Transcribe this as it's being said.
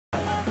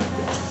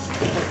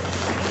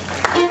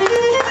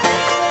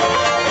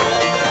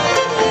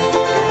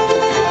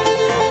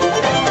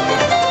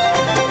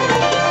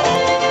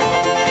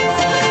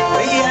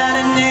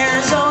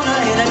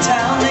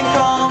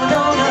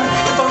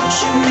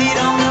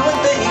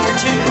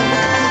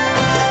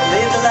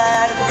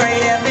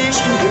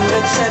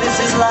said it's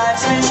his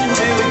life's mission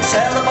to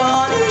excel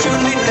upon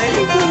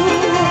Yodeling.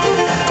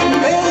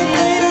 Well, he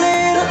played a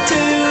little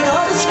tune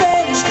on his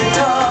Spanish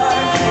guitar.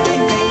 He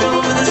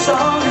mingled with the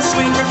song a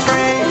sweet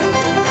refrain.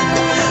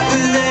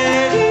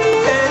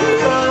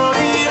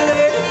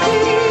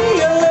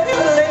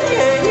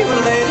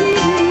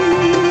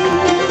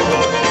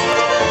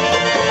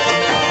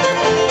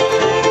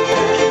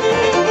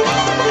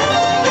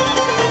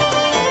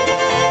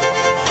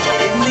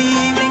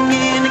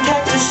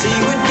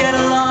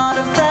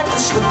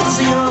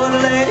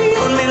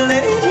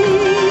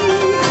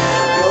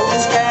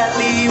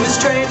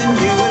 And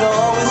you would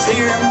always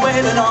hear him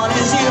wailing on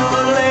his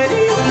yodeling,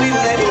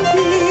 yodeling.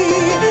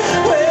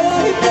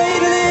 Well, he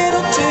played a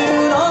little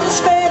tune on the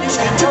Spanish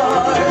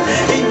guitar.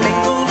 He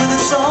mingled with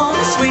the song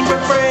a sweet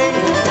refrain.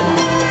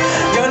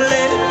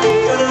 Yodeling,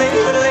 yodeling,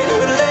 yodeling,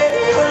 yodeling,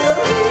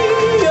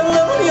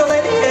 yodeling,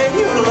 yodeling,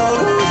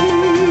 yodeling.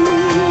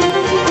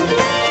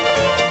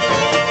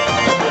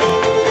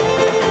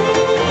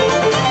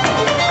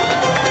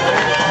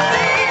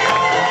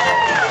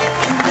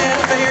 He met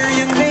a fair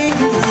young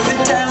maiden with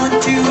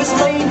talent to his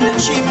lane,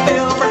 and she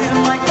fell for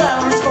him like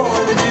flowers for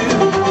the dew.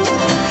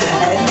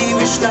 And he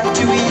wished not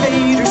to